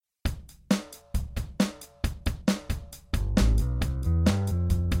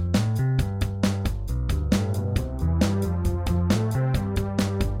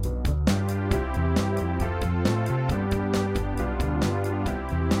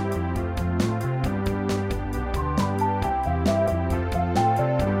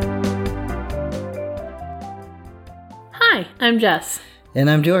I'm Jess.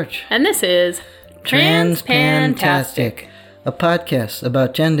 And I'm George. And this is Transpantastic, a podcast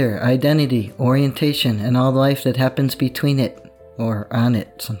about gender, identity, orientation, and all the life that happens between it, or on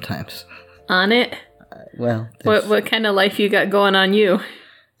it sometimes. On it? What kind of life you got going on you?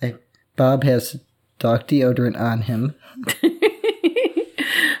 Bob has dog deodorant on him.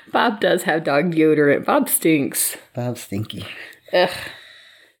 Bob does have dog deodorant. Bob stinks. Bob's stinky. Ugh.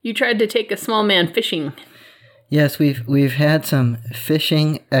 You tried to take a small man fishing. Yes, we've had some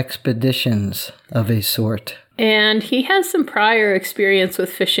fishing expeditions of a sort. And he has some prior experience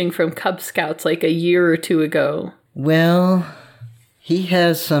with fishing from Cub Scouts like a year or two ago. Well, he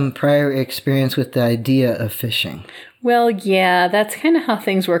has some prior experience with the idea of fishing. Well, yeah, that's kind of how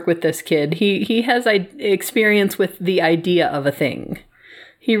things work with this kid. He has experience with the idea of a thing.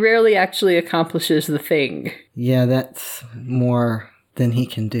 He rarely actually accomplishes the thing. Yeah, that's more than he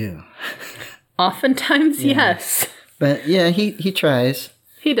can do. Oftentimes, yeah. Yes. But yeah, he tries.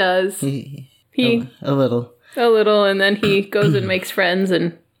 He does. A little. A little, and then he goes and makes friends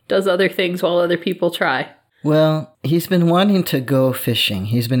and does other things while other people try. Well, he's been wanting to go fishing.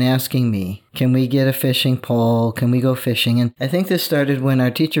 He's been asking me, can we get a fishing pole? Can we go fishing? And I think this started when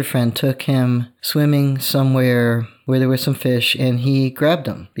our teacher friend took him swimming somewhere where there were some fish, and he grabbed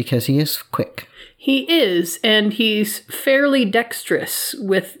them because he is quick. He is, and he's fairly dexterous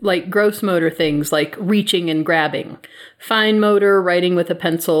with, like, gross motor things like reaching and grabbing. Fine motor, writing with a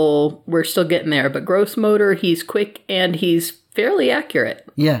pencil, we're still getting there, but gross motor, he's quick and he's fairly accurate.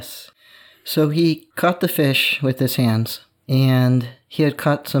 Yes. So he caught the fish with his hands, and he had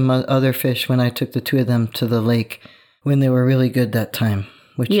caught some other fish when I took the two of them to the lake when they were really good that time,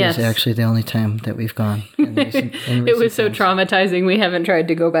 which is actually the only time that we've gone. It was so traumatizing, we haven't tried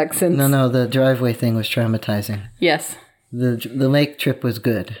to go back since. No, the driveway thing was traumatizing. Yes. The lake trip was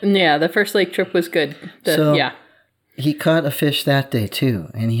good. Yeah, the first lake trip was good. He caught a fish that day,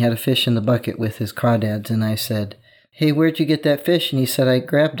 too, and he had a fish in the bucket with his crawdads, and I said, hey, where'd you get that fish? And he said, I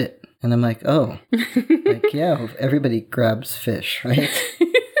grabbed it. And I'm like, oh. Yeah, everybody grabs fish, right?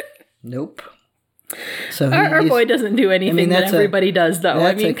 Nope. So our boy doesn't do anything that everybody does,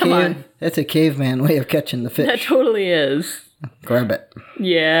 though. Come on. That's a caveman way of catching the fish. That totally is. Grab it.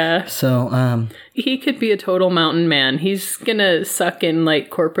 Yeah. So, he could be a total mountain man. He's gonna suck in, like,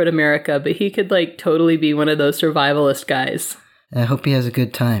 corporate America, but he could, like, totally be one of those survivalist guys. I hope he has a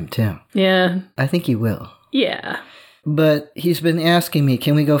good time, too. Yeah. I think he will. Yeah. But he's been asking me,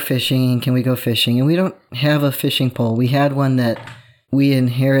 can we go fishing? Can we go fishing? And we don't have a fishing pole. We had one that we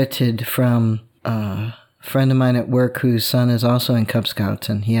inherited from a friend of mine at work whose son is also in Cub Scouts,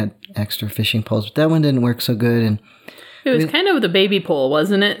 and he had extra fishing poles. But that one didn't work so good. And it was kind of the baby pole,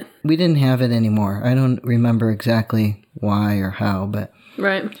 wasn't it? We didn't have it anymore. I don't remember exactly why or how, but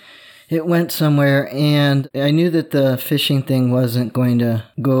right. It went somewhere, and I knew that the fishing thing wasn't going to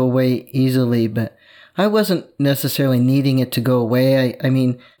go away easily, but I wasn't necessarily needing it to go away. I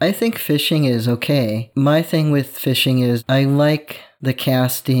mean, I think fishing is okay. My thing with fishing is I like the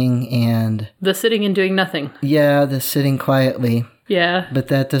casting and the sitting and doing nothing. Yeah, the sitting quietly. Yeah. But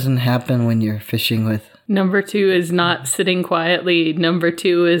that doesn't happen when you're fishing with... Number 2 is not sitting quietly. Number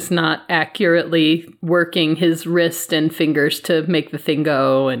 2 is not accurately working his wrist and fingers to make the thing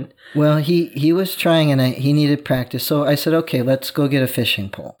go. And well, he was trying, and he needed practice. So I said, okay, let's go get a fishing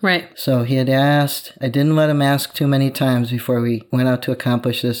pole. Right. So he had asked. I didn't let him ask too many times before we went out to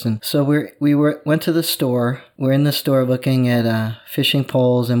accomplish this. And so we went to the store. We're in the store looking at fishing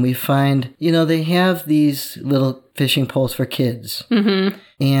poles, and we find, they have these little fishing poles for kids. Mm-hmm.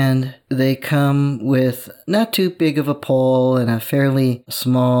 And they come with not too big of a pole and a fairly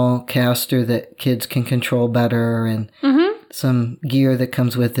small caster that kids can control better, and some gear that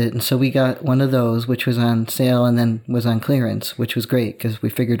comes with it. And so we got one of those, which was on sale and then was on clearance, which was great because we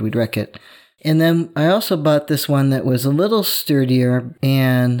figured we'd wreck it. And then I also bought this one that was a little sturdier,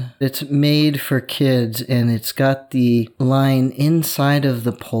 and it's made for kids, and it's got the line inside of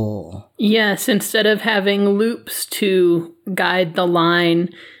the pole. Yes, instead of having loops to guide the line,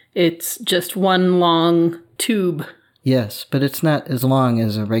 it's just one long tube. Yes, but it's not as long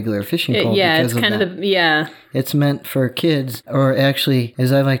as a regular fishing pole. It's kind of It's meant for kids, or actually,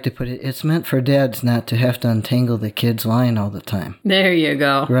 as I like to put it, it's meant for dads not to have to untangle the kid's line all the time. There you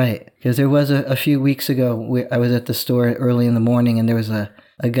go. Right, because there was a few weeks ago, I was at the store early in the morning, and there was a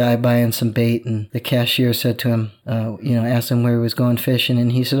guy buying some bait, and the cashier said to him, asked him where he was going fishing,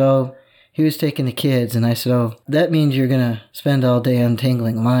 and he said, he was taking the kids, and I said, that means you're going to spend all day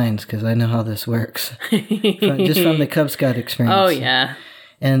untangling lines, because I know how this works. Just from the Cub Scout experience. Oh, yeah.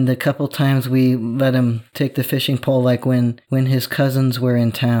 And the couple times we let him take the fishing pole, like when his cousins were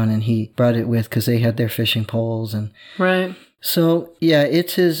in town and he brought it with because they had their fishing poles. And right. So, yeah,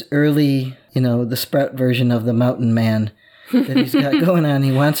 it's his early, the Sprout version of the mountain man that he's got going on.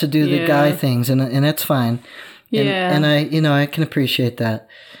 He wants to do the guy things, and that's fine. And I can appreciate that.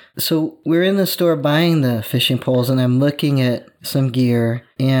 So we're in the store buying the fishing poles, and I'm looking at some gear,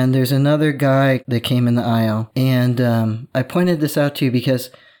 and there's another guy that came in the aisle. And I pointed this out to you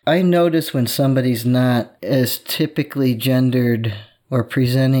because I notice when somebody's not as typically gendered or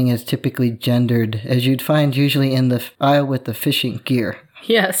presenting as typically gendered as you'd find usually in the aisle with the fishing gear.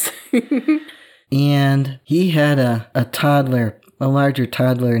 Yes. And he had a toddler, a larger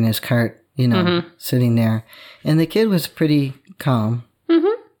toddler in his cart, sitting there. And the kid was pretty calm,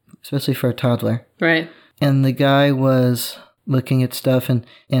 especially for a toddler. Right. And the guy was looking at stuff, and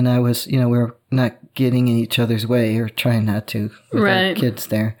I was, we're not getting in each other's way or trying not to with our kids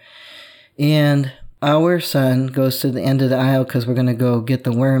there. And our son goes to the end of the aisle because we're going to go get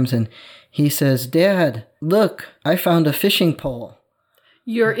the worms, and he says, "Dad, look, I found a fishing pole."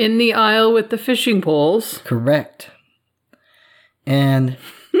 You're in the aisle with the fishing poles. Correct. And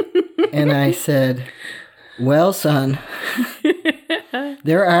I said, "Well, son,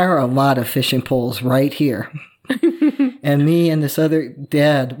 there are a lot of fishing poles right here." And me and this other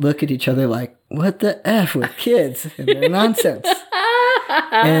dad look at each other like, what the F with kids and their nonsense?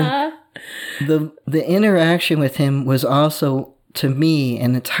 And the interaction with him was also, to me,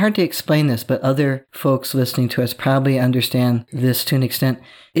 and it's hard to explain this, but other folks listening to us probably understand this to an extent.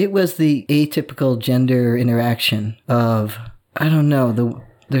 It was the atypical gender interaction of, I don't know,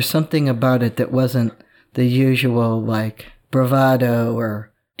 there's something about it that wasn't the usual, like, bravado or...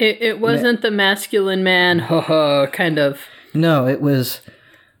 It wasn't the masculine man, kind of. No, it was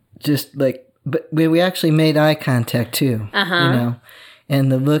just like, but we actually made eye contact too,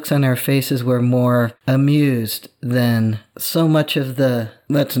 and the looks on our faces were more amused than so much of the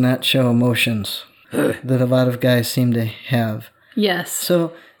let's not show emotions that a lot of guys seem to have. Yes.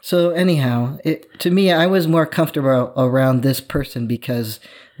 So anyhow, to me, I was more comfortable around this person because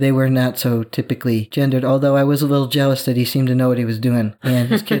they were not so typically gendered, although I was a little jealous that he seemed to know what he was doing, and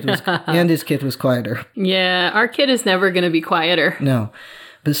his kid was quieter. Yeah, our kid is never going to be quieter. No.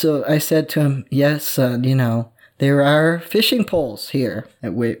 But so I said to him, "Yes, son, there are fishing poles here."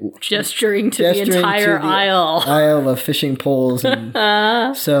 Gesturing to the entire aisle. Aisle of fishing poles.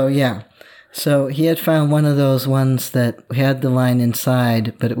 And so, yeah. So he had found one of those ones that had the line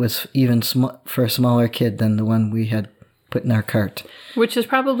inside, but it was even for a smaller kid than the one we had put in our cart. Which is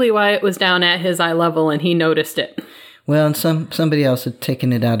probably why it was down at his eye level and he noticed it. Well, and somebody else had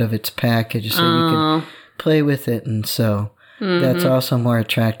taken it out of its package so you could play with it, and so that's also more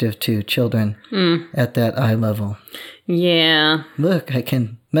attractive to children at that eye level. Yeah. Look, I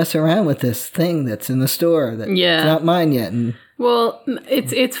can mess around with this thing that's in the store that's not mine yet. And well,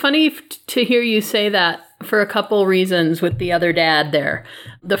 it's funny to hear you say that for a couple reasons with the other dad there.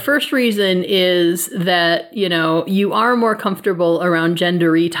 The first reason is that, you are more comfortable around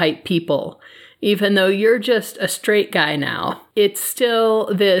gendery type people. Even though you're just a straight guy now, it's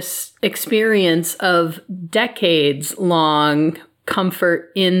still this experience of decades-long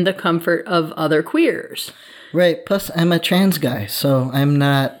comfort in the comfort of other queers. Right. Plus, I'm a trans guy, so I'm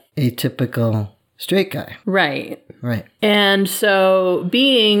not a typical straight guy. Right. Right. And so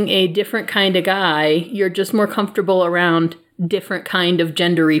being a different kind of guy, you're just more comfortable around different kind of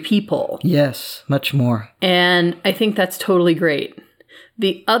gendery people. Yes, much more. And I think that's totally great.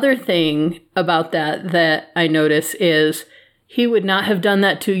 The other thing about that I notice is he would not have done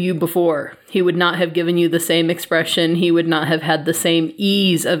that to you before. He would not have given you the same expression. He would not have had the same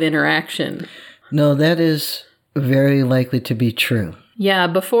ease of interaction. No, that is very likely to be true. Yeah,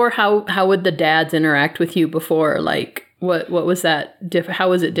 before, how would the dads interact with you before? Like, what was that? How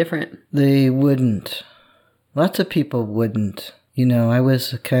was it different? They wouldn't. Lots of people wouldn't. I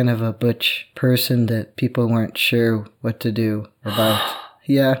was kind of a butch person that people weren't sure what to do about.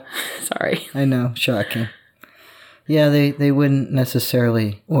 Yeah. Sorry. I know, shocking. Yeah, they wouldn't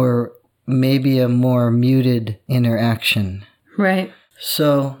necessarily, or maybe a more muted interaction. Right.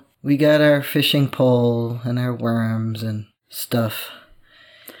 So we got our fishing pole and our worms and stuff.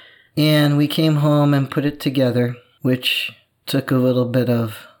 And we came home and put it together, which took a little bit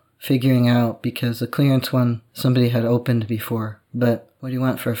of figuring out because the clearance one somebody had opened before. But what do you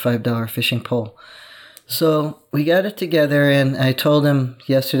want for a $5 fishing pole? So we got it together, and I told him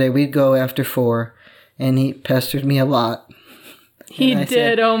yesterday we'd go after 4, and he pestered me a lot. He did,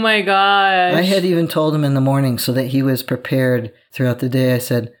 said, oh my gosh. I had even told him in the morning so that he was prepared throughout the day. I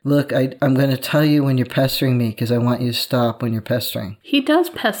said, look, I'm going to tell you when you're pestering me because I want you to stop when you're pestering. He does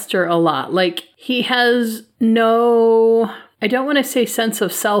pester a lot. Like, he has no I don't want to say sense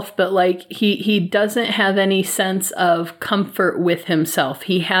of self, but like he doesn't have any sense of comfort with himself.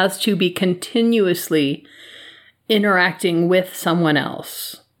 He has to be continuously interacting with someone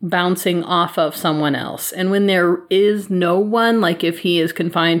else, bouncing off of someone else. And when there is no one, like if he is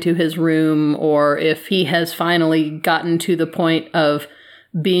confined to his room, or if he has finally gotten to the point of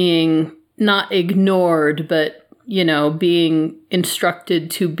being not ignored, but, you know, being instructed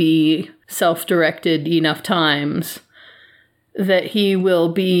to be self-directed enough times, that he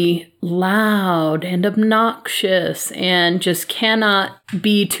will be loud and obnoxious and just cannot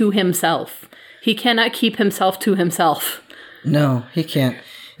be to himself. He cannot keep himself to himself. No, he can't.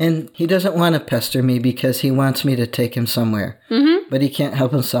 And he doesn't want to pester me because he wants me to take him somewhere. Mm-hmm. But he can't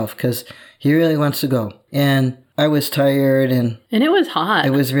help himself because he really wants to go. And I was tired and it was hot.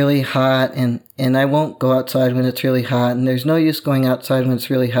 It was really hot and I won't go outside when it's really hot. And there's no use going outside when it's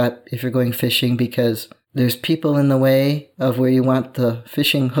really hot if you're going fishing because there's people in the way of where you want the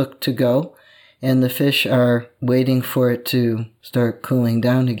fishing hook to go. And the fish are waiting for it to start cooling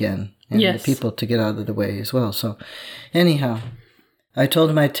down again. And yes. The people to get out of the way as well. So anyhow, I told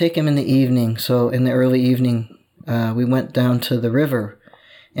him I'd take him in the evening. So in the early evening, we went down to the river.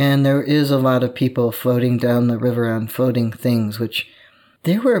 And there is a lot of people floating down the river on floating things, which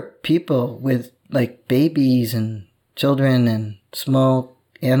there were people with like babies and children and small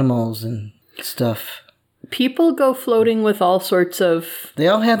animals and stuff. People go floating with all sorts of... They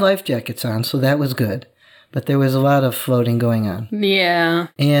all had life jackets on, so that was good. But there was a lot of floating going on. Yeah.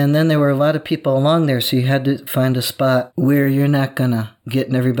 And then there were a lot of people along there, so you had to find a spot where you're not going to get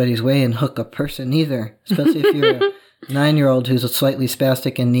in everybody's way and hook a person either, especially if you're a 9-year-old who's slightly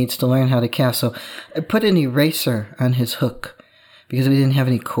spastic and needs to learn how to cast. So I put an eraser on his hook because we didn't have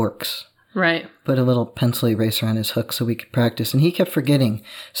any corks. Right. Put a little pencil eraser on his hook so we could practice. And he kept forgetting.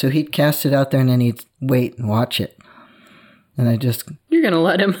 So he'd cast it out there and then he'd wait and watch it. And You're going to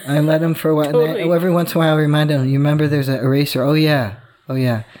let him. I let him for a while. Totally. And every once in a while I remind him, you remember there's an eraser? Oh, yeah. Oh,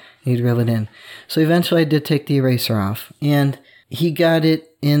 yeah. He'd reel it in. So eventually I did take the eraser off. And he got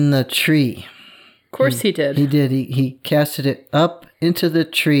it in the tree. Of course he did. He did. He casted it up into the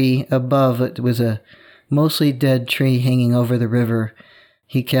tree above. It was a mostly dead tree hanging over the river.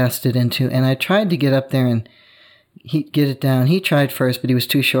 He cast it into, and I tried to get up there and get it down. He tried first, but he was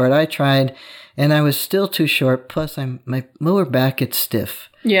too short. I tried, and I was still too short. Plus, my lower back gets stiff.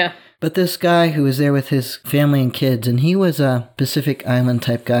 Yeah. But this guy who was there with his family and kids, and he was a Pacific Island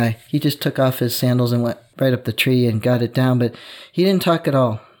type guy. He just took off his sandals and went right up the tree and got it down, but he didn't talk at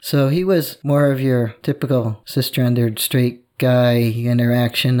all. So he was more of your typical cisgendered straight guy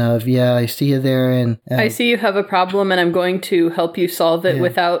interaction of, yeah, I see you there and... I see you have a problem and I'm going to help you solve it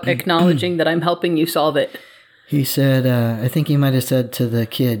without acknowledging that I'm helping you solve it. He said, I think he might have said to the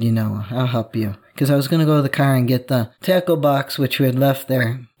kid, I'll help you. Because I was going to go to the car and get the tackle box, which we had left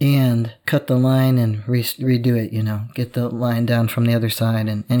there, and cut the line and redo it, get the line down from the other side.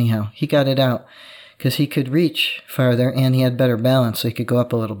 And anyhow, he got it out because he could reach farther and he had better balance, so he could go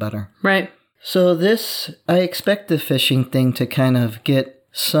up a little better. Right. So I expect the fishing thing to kind of get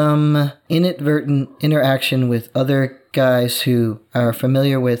some inadvertent interaction with other guys who are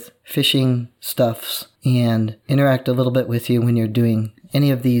familiar with fishing stuffs and interact a little bit with you when you're doing any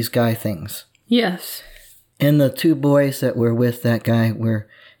of these guy things. Yes. And the two boys that were with that guy were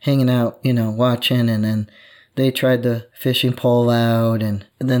hanging out, watching, and then they tried the fishing pole out, and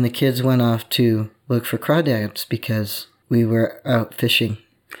then the kids went off to look for crawdads because we were out fishing.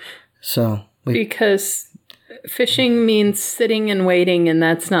 So... Because fishing means sitting and waiting, and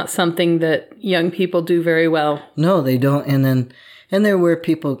that's not something that young people do very well. No, they don't. And there were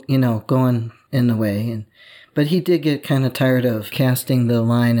people, going in the way. But he did get kind of tired of casting the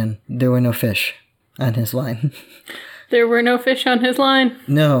line, and there were no fish on his line. There were no fish on his line?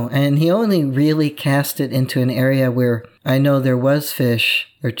 No, and he only really cast it into an area where I know there was fish,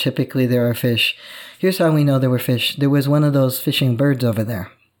 or typically there are fish. Here's how we know there were fish. There was one of those fishing birds over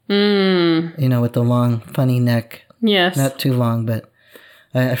there. With the long, funny neck. Yes. Not too long, but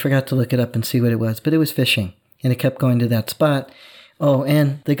I forgot to look it up and see what it was. But it was fishing, and it kept going to that spot. Oh,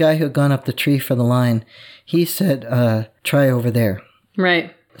 and the guy who had gone up the tree for the line, he said, try over there.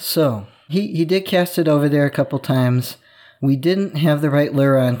 Right. So he did cast it over there a couple times. We didn't have the right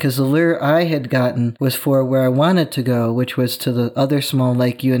lure on because the lure I had gotten was for where I wanted to go, which was to the other small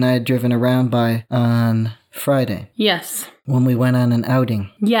lake you and I had driven around by on Friday. Yes. When we went on an outing.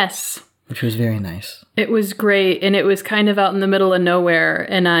 Yes. Which was very nice. It was great, and it was kind of out in the middle of nowhere,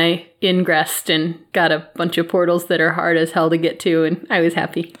 and I ingressed and got a bunch of portals that are hard as hell to get to, and I was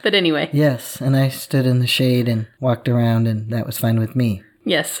happy. But anyway. Yes, and I stood in the shade and walked around, and that was fine with me.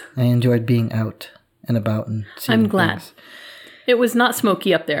 Yes. I enjoyed being out. and about and seeing I'm glad. things. It was not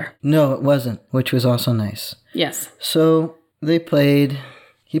smoky up there. No, it wasn't, which was also nice. Yes. So they played.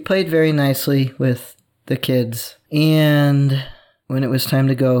 He played very nicely with the kids. And when it was time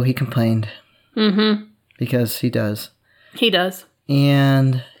to go, he complained. Mm-hmm. Because he does. He does.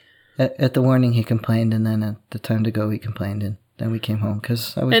 And at the warning, he complained. And then at the time to go, he complained. And then we came home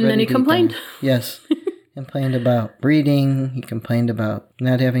because I was And ready then he to eat complained? dinner. Yes. Complained about reading. He complained about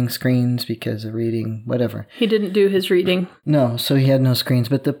not having screens because of reading, whatever. He didn't do his reading. No, so he had no screens.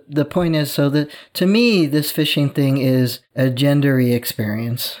 But the point is, so that to me, this fishing thing is a gendery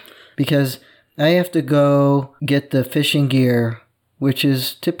experience because I have to go get the fishing gear, which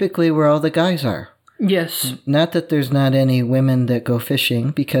is typically where all the guys are. Yes. Not that there's not any women that go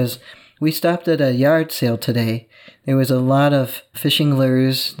fishing because we stopped at a yard sale today. There was a lot of fishing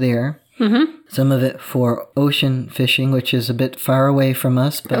lures there. Mm-hmm. Some of it for ocean fishing, which is a bit far away from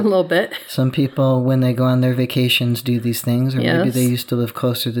us. But A little bit. some people, when they go on their vacations, do these things. Or maybe Yes. they used to live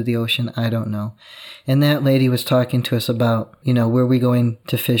closer to the ocean. I don't know. And that lady was talking to us about, where we going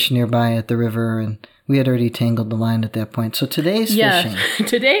to fish nearby at the river. And we had already tangled the line at that point. So today's fishing.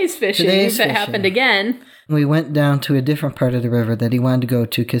 Today's fishing. Today's If it fishing. happened again. We went down to a different part of the river that he wanted to go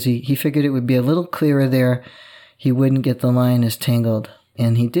to because he figured it would be a little clearer there. He wouldn't get the line as tangled.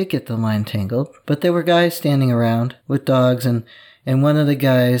 And he did get the line tangled. But there were guys standing around with dogs. And one of the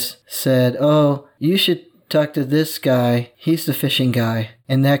guys said, "Oh, you should talk to this guy. He's the fishing guy."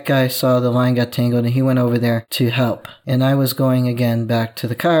 And that guy saw the line got tangled and he went over there to help. And I was going again back to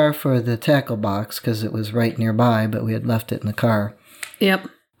the car for the tackle box because it was right nearby, but we had left it in the car. Yep.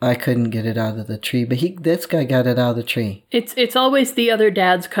 I couldn't get it out of the tree, but this guy got it out of the tree. It's always the other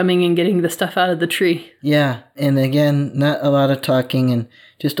dads coming and getting the stuff out of the tree. Yeah, and again, not a lot of talking and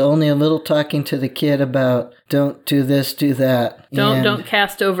just only a little talking to the kid about don't do this, do that. Don't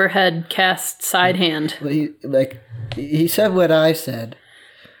cast overhead, cast side hand. He said what I said.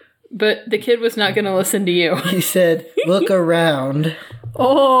 But the kid was not going to listen to you. He said, "Look around,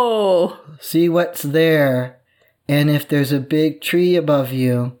 Oh. see what's there, and if there's a big tree above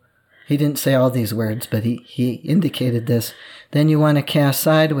you," he didn't say all these words, but he indicated this, "then you want to cast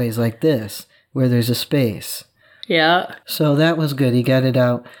sideways like this, where there's a space." Yeah. So that was good. He got it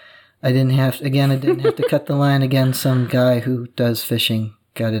out. I didn't have to cut the line again. Some guy who does fishing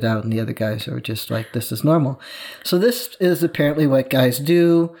got it out, and the other guys are just like, this is normal. So this is apparently what guys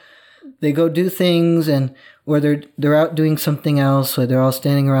do. They go do things, or they're out doing something else, or they're all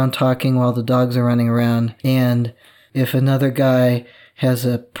standing around talking while the dogs are running around. And if another guy has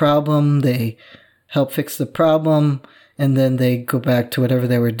a problem, they help fix the problem, and then they go back to whatever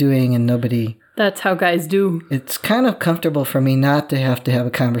they were doing, and nobody... That's how guys do. It's kind of comfortable for me not to have to have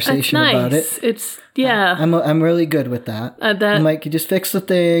a conversation That's nice. about it. It's, yeah. I'm really good with that. I'm like, you just fix the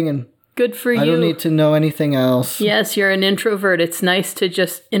thing, and good for you. I don't need to know anything else. Yes, you're an introvert. It's nice to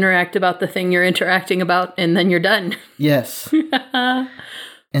just interact about the thing you're interacting about, and then you're done. Yes.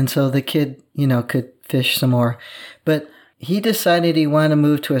 And so the kid, could fish some more. But he decided he wanted to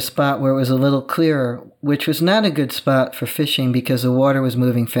move to a spot where it was a little clearer, which was not a good spot for fishing because the water was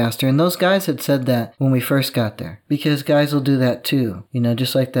moving faster. And those guys had said that when we first got there, because guys will do that too.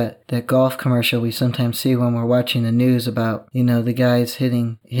 Just like that golf commercial we sometimes see when we're watching the news about, the guys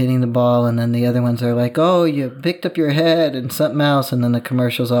hitting the ball, and then the other ones are like, "Oh, you picked up your head," and something else. And then the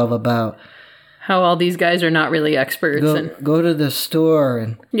commercial's all about how all these guys are not really experts. Go to the store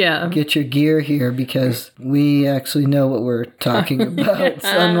and get your gear here because we actually know what we're talking about. It's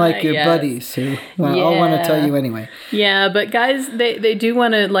unlike your buddies who all want to tell you anyway. Yeah, but guys, they do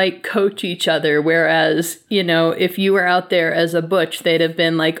want to coach each other. Whereas, if you were out there as a butch, they'd have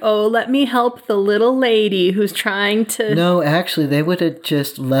been like, "Oh, let me help the little lady who's trying to..." No, actually, they would have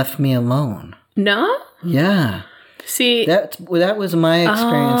just left me alone. No? Yeah. See, that was my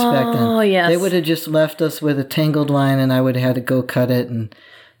experience back then. Oh, yes. They would have just left us with a tangled line, and I would have had to go cut it, and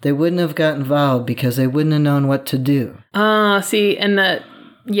they wouldn't have got involved because they wouldn't have known what to do. See, and that,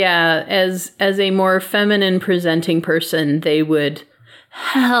 as a more feminine presenting person, they would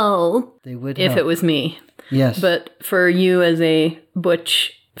help. They would if help. it was me. Yes. But for you as a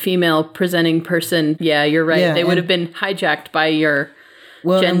butch female presenting person, you're right. Yeah, they would have been hijacked by your.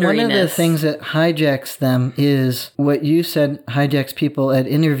 Well, and one of the things that hijacks them is what you said hijacks people at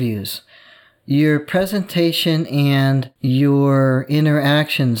interviews. Your presentation and your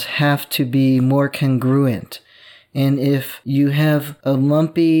interactions have to be more congruent. And if you have a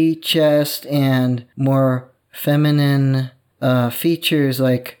lumpy chest and more feminine features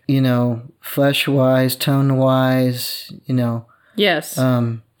like, flesh-wise, tone-wise, Yes.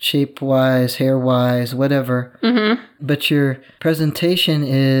 shape-wise, hair-wise, whatever. Mm-hmm. But your presentation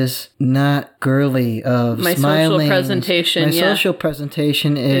is not girly of My smiling. social presentation, My social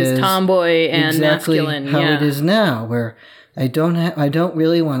presentation is tomboy and exactly masculine. how it is now, where I don't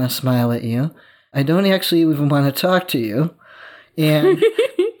really want to smile at you. I don't actually even want to talk to you. And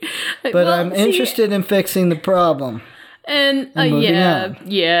but I'm interested in fixing the problem. And moving on.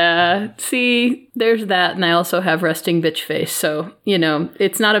 yeah. See, there's that. And I also have resting bitch face. So,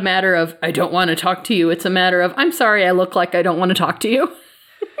 it's not a matter of, I don't want to talk to you. It's a matter of, I'm sorry, I look like I don't want to talk to you.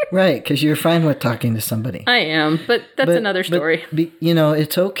 Right, because you're fine with talking to somebody. I am, but that's another story. But,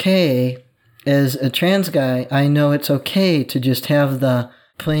 it's okay. As a trans guy, I know it's okay to just have the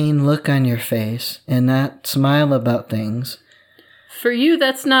plain look on your face and not smile about things. For you,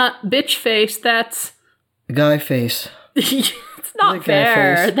 that's not bitch face. That's guy face. It's not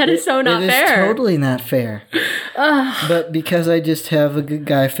fair. That is so not fair. It is totally not fair. But because I just have a good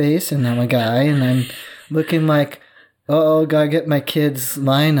guy face and I'm a guy and I'm looking like, gotta get my kid's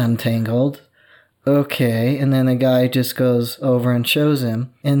line untangled. Okay. And then a guy just goes over and shows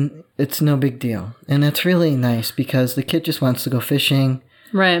him. And it's no big deal. And it's really nice because the kid just wants to go fishing.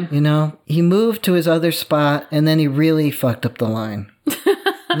 Right. He moved to his other spot and then he really fucked up the line.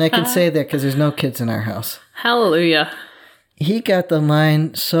 And I can say that because there's no kids in our house. Hallelujah. He got the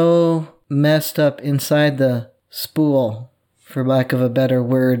line so messed up inside the spool, for lack of a better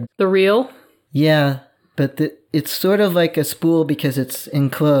word. The reel? Yeah, but it's sort of like a spool because it's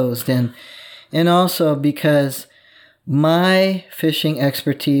enclosed. And also because my fishing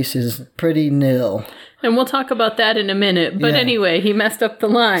expertise is pretty nil. And we'll talk about that in a minute. But anyway, he messed up the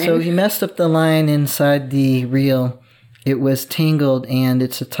line. So he messed up the line inside the reel. It was tangled, and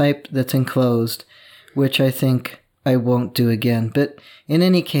it's a type that's enclosed, which I think I won't do again. But in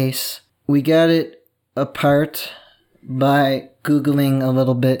any case, we got it apart by Googling a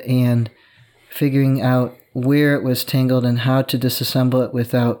little bit and figuring out where it was tangled and how to disassemble it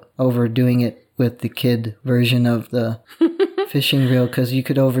without overdoing it with the kid version of the fishing reel, because you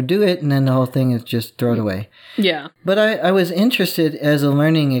could overdo it and then the whole thing is just thrown away. Yeah. But I was interested as a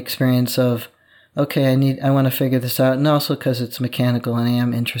learning experience of, okay, I want to figure this out, and also because it's mechanical and I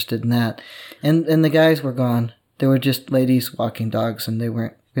am interested in that. And the guys were gone. They were just ladies walking dogs, and they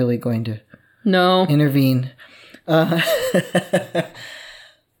weren't really going to intervene.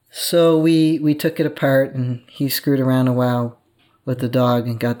 So we took it apart, and he screwed around a while with the dog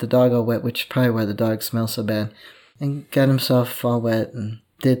and got the dog all wet, which is probably why the dog smells so bad, and got himself all wet and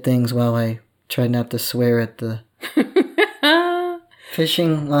did things while I tried not to swear at the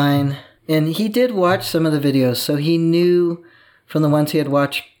fishing line. And he did watch some of the videos, so he knew from the ones he had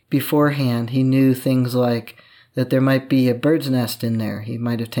watched beforehand, he knew things like that there might be a bird's nest in there. He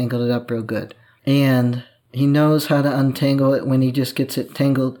might have tangled it up real good. And he knows how to untangle it when he just gets it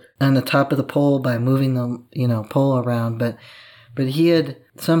tangled on the top of the pole by moving the pole around. But he had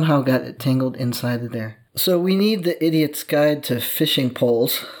somehow got it tangled inside of there. So we need the Idiot's Guide to Fishing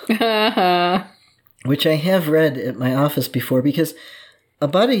Poles, which I have read at my office before because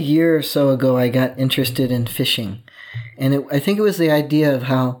about a year or so ago, I got interested in fishing. And I think it was the idea of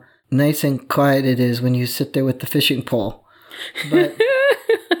how nice and quiet it is when you sit there with the fishing pole. But,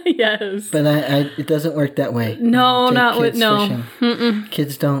 yes. But it doesn't work that way. No, not with, no.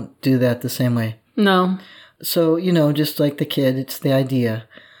 Kids don't do that the same way. No. So, just like the kid, it's the idea.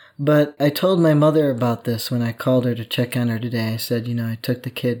 But I told my mother about this when I called her to check on her today. I said, I took the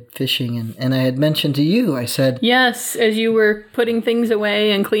kid fishing, and I had mentioned to you, I said... Yes, as you were putting things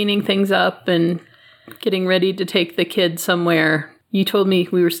away and cleaning things up and getting ready to take the kid somewhere, you told me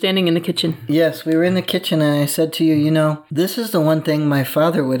we were standing in the kitchen. Yes, we were in the kitchen, and I said to you, this is the one thing my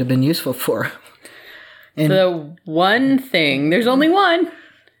father would have been useful for. And the one thing? There's only one.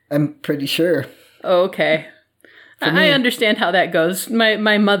 I'm pretty sure. Okay. I understand how that goes.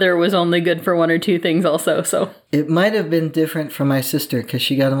 My mother was only good for one or two things also, so. It might have been different for my sister because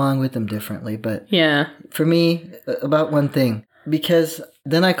she got along with them differently, but yeah. For me, about one thing. Because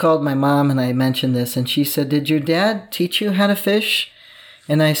then I called my mom and I mentioned this, and she said, "Did your dad teach you how to fish?"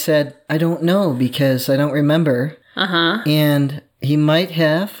 And I said, "I don't know because I don't remember." Uh-huh. And he might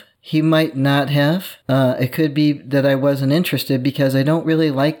have. He might not have. It could be that I wasn't interested because I don't really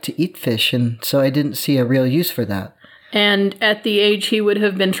like to eat fish, and so I didn't see a real use for that. And at the age he would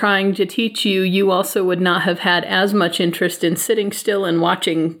have been trying to teach you, you also would not have had as much interest in sitting still and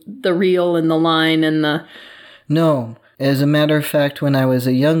watching the reel and the line and the... No. As a matter of fact, when I was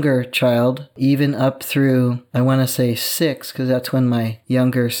a younger child, even up through, I want to say 6, because that's when my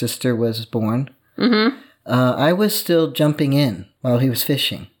younger sister was born, I was still jumping in while he was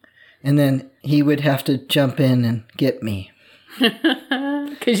fishing. And then he would have to jump in and get me.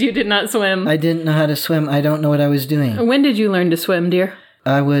 Because you did not swim. I didn't know how to swim. I don't know what I was doing. When did you learn to swim, dear?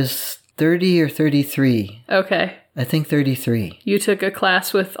 I was 30 or 33. Okay. I think 33. You took a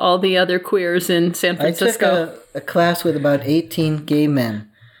class with all the other queers in San Francisco. I took a class with about 18 gay men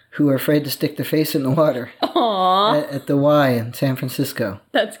who were afraid to stick their face in the water. Aww. At the Y in San Francisco.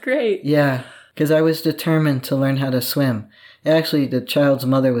 That's great. Yeah, because I was determined to learn how to swim. Actually, the child's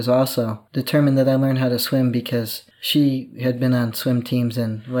mother was also determined that I learn how to swim because she had been on swim teams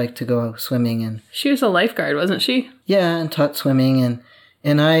and liked to go swimming. And she was a lifeguard, wasn't she? Yeah, and taught swimming.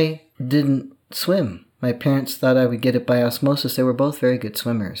 And I didn't swim. My parents thought I would get it by osmosis. They were both very good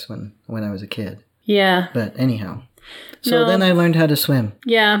swimmers when I was a kid. Yeah. But anyhow. So then I learned how to swim.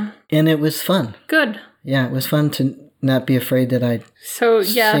 Yeah. And it was fun. Good. Yeah, it was fun to not be afraid that I'd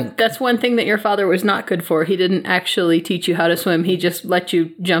sink. That's one thing that your father was not good for. He didn't actually teach you how to swim. He just let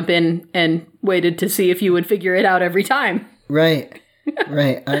you jump in and waited to see if you would figure it out every time. Right.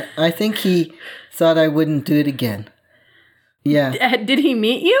 Right. I think he thought I wouldn't do it again. Yeah. Did he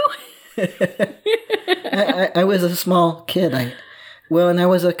meet you? I was a small kid. And I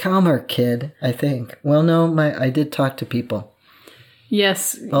was a calmer kid, I think. Well, no, I did talk to people.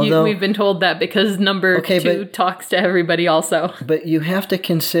 Yes, we've been told that because number 2 talks to everybody also. But you have to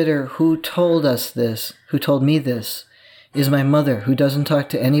consider who told me this, is my mother, who doesn't talk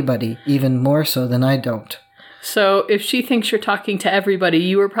to anybody, even more so than I don't. So if she thinks you're talking to everybody,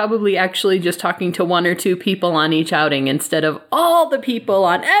 you were probably actually just talking to 1 or 2 people on each outing instead of all the people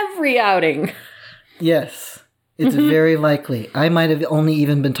on every outing. Yes, it's very likely. I might have only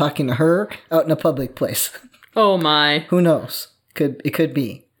even been talking to her out in a public place. Oh my. Who knows? It could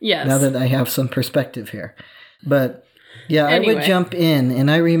be. Yes. Now that I have some perspective here. But yeah, anyway. I would jump in, and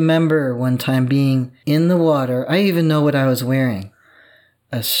I remember one time being in the water. I even know what I was wearing.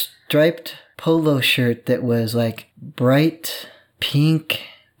 A striped polo shirt that was like bright pink,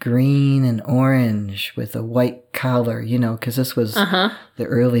 green, and orange with a white collar, because this was the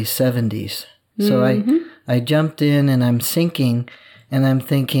early 70s. So I jumped in and I'm sinking and I'm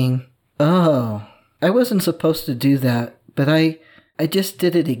thinking, oh, I wasn't supposed to do that, but I just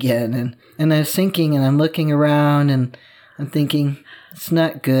did it again. And I was sinking and I'm looking around and I'm thinking, it's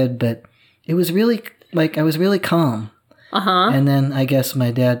not good, but it was really, I was really calm. And then I guess my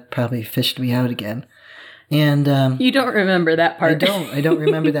dad probably fished me out again. And you don't remember that part. I don't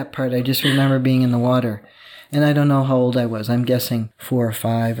remember that part. I just remember being in the water. And I don't know how old I was. I'm guessing 4 or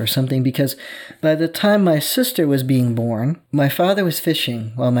 5 or something, because by the time my sister was being born, my father was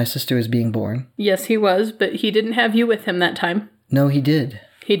fishing while my sister was being born. Yes, he was, but he didn't have you with him that time. No, he did.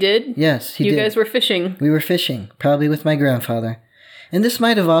 He did? Yes, he did. You guys were fishing. We were fishing, probably with my grandfather. And this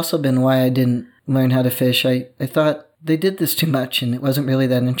might have also been why I didn't learn how to fish. I thought they did this too much, and it wasn't really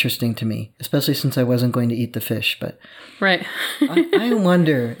that interesting to me, especially since I wasn't going to eat the fish. But right. I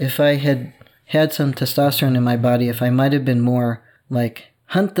wonder if I had some testosterone in my body, if I might have been more like,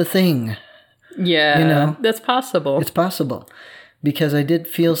 hunt the thing. Yeah, that's possible. It's possible. Because I did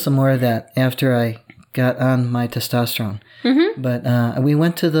feel some more of that after I got on my testosterone. Mm-hmm. But we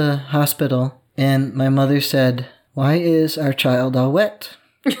went to the hospital, and my mother said, "Why is our child all wet?"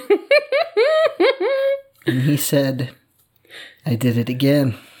 And he said, "I did it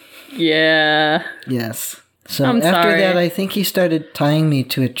again." Yeah. Yes. So after that, I think he started tying me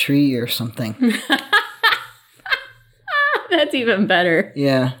to a tree or something. That's even better.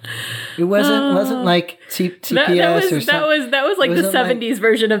 Yeah. It wasn't like CPS or something. That was like the 70s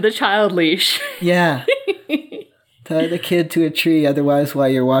version of the child leash. Yeah. Tie the kid to a tree, otherwise while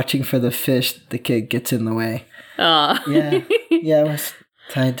you're watching for the fish, the kid gets in the way. Yeah. Yeah, I was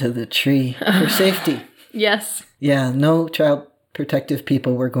tied to the tree for safety. Yes. Yeah, no child protective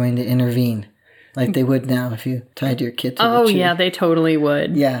people were going to intervene. Like they would now if you tied your kid to the tree. Oh, yeah, they totally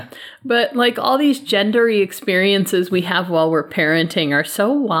would. Yeah. But like all these gendery experiences we have while we're parenting are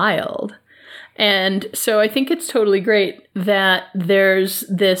so wild. And so I think it's totally great that there's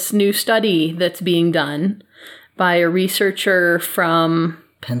this new study that's being done by a researcher from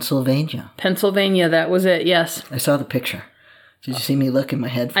Pennsylvania. Pennsylvania, that was it, yes. I saw the picture. Did you see me look in my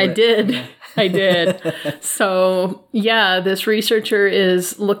head for it? I did. Yeah. I did. So, yeah, this researcher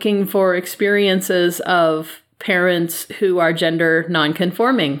is looking for experiences of parents who are gender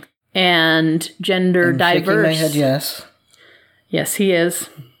nonconforming and gender diverse. Shaking my head, yes. Yes, he is.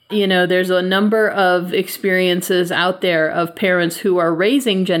 There's a number of experiences out there of parents who are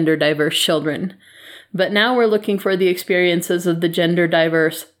raising gender diverse children. But now we're looking for the experiences of the gender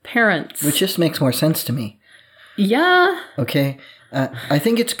diverse parents. Which just makes more sense to me. Yeah. Okay. I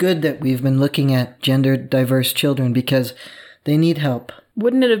think it's good that we've been looking at gender diverse children because they need help.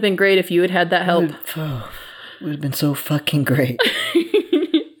 Wouldn't it have been great if you had had that help? It would have been so fucking great.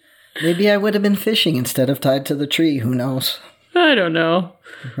 Maybe I would have been fishing instead of tied to the tree. Who knows? I don't know.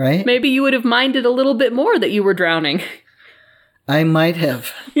 Right? Maybe you would have minded a little bit more that you were drowning. I might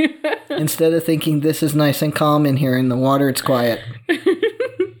have. Instead of thinking this is nice and calm in here in the water, it's quiet.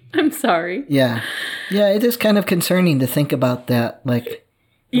 I'm sorry. Yeah. Yeah, it is kind of concerning to think about that. Like,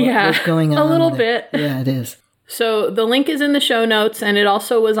 what's going on? A little there? bit. Yeah, it is. So the link is in the show notes, and it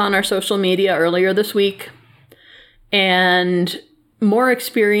also was on our social media earlier this week. And more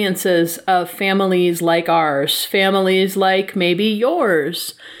experiences of families like ours, families like maybe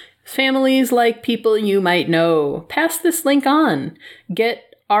yours, families like people you might know. Pass this link on.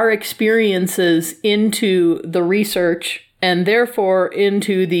 Get our experiences into the research and therefore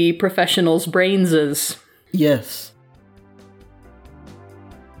into the professionals' brainses. Yes.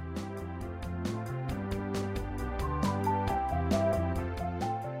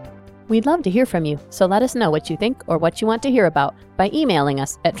 We'd love to hear from you, so let us know what you think or what you want to hear about by emailing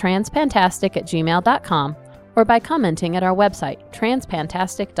us at transpantastic@gmail.com or by commenting at our website,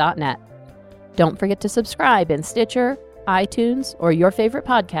 transpantastic.net. Don't forget to subscribe in Stitcher, iTunes, or your favorite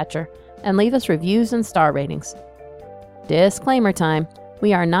podcatcher, and leave us reviews and star ratings. Disclaimer time.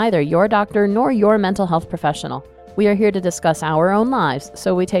 We are neither your doctor nor your mental health professional. We are here to discuss our own lives,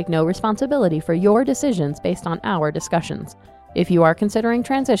 so we take no responsibility for your decisions based on our discussions. If you are considering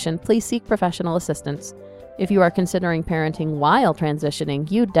transition, please seek professional assistance. If you are considering parenting while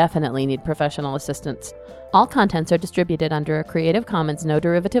transitioning, you definitely need professional assistance. All contents are distributed under a Creative Commons no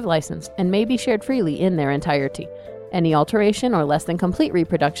derivative license and may be shared freely in their entirety. Any alteration or less than complete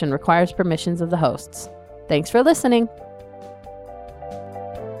reproduction requires permissions of the hosts. Thanks for listening.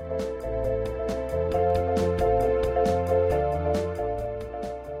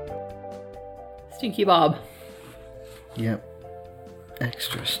 Stinky Bob. Yep.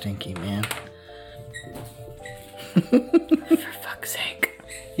 Extra stinky, man. For fuck's sake.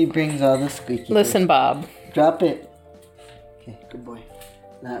 He brings all the squeaky. Listen, Bob. Drop it. Okay, good boy.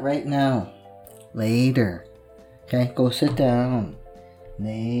 Not right now. Later. Okay, go sit down.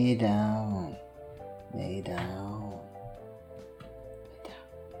 Lay down. Lay down.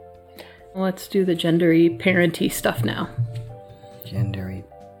 Let's do the gendery, parenty stuff now. Gendery.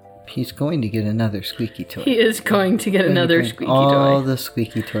 He's going to get another squeaky toy. He is going to get another squeaky all toy. the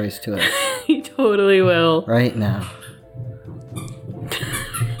squeaky toys to us. He totally will. Right now.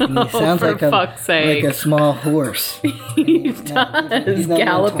 He sounds for like fuck's sake. a small horse. He does. He's not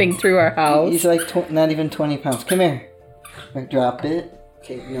Galloping even through our house. He's like not even 20 pounds. Come here. Right, drop it.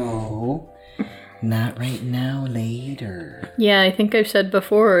 Okay, no. Not right now, later. Yeah, I think I've said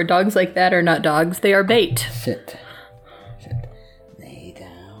before, dogs like that are not dogs. They are bait. Sit. Lay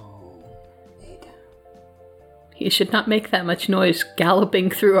down. Lay down. He should not make that much noise galloping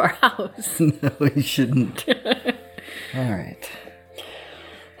through our house. No, he shouldn't. All right.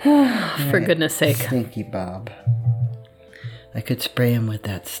 For goodness sake. Stinky Bob. I could spray him with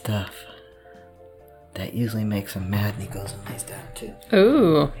that stuff. That usually makes him mad and he goes and lays down too.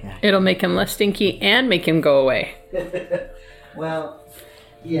 Ooh. Yeah. It'll make him less stinky and make him go away. Well,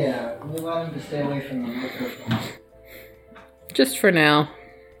 yeah, we want him to stay away from the microphone. Just for now.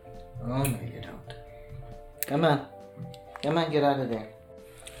 Oh, no, you don't. Come on. Come on, get out of there.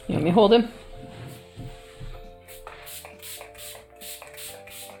 You want me to hold him?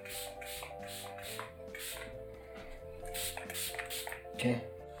 Okay.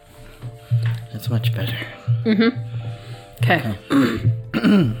 That's much better. Okay.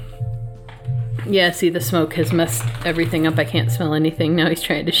 Yeah, see, the smoke has messed everything up. I can't smell anything. Now he's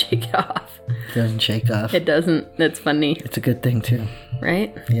trying to shake it off. It doesn't shake off. It doesn't. That's funny. It's a good thing, too.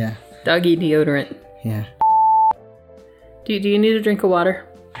 Right? Yeah. Doggy deodorant. Yeah. Do you need a drink of water?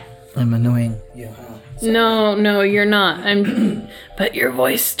 I'm annoying you, huh? No, you're not. But your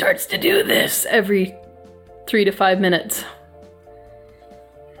voice starts to do this every 3 to 5 minutes.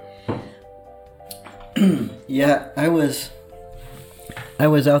 Yeah, I was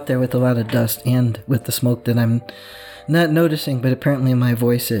out there with a lot of dust and with the smoke that I'm not noticing, but apparently my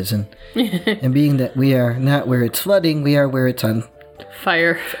voice is. And being that we are not where it's flooding, we are where it's on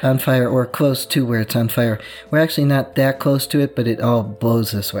Fire. or close to where it's on fire. We're actually not that close to it, but it all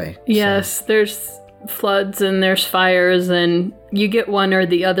blows this way. Yes, there's floods and there's fires, and you get one or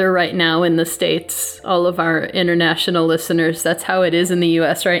the other right now in the States. All of our international listeners, that's how it is in the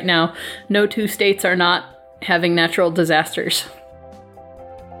U.S. right now. No two states are not having natural disasters.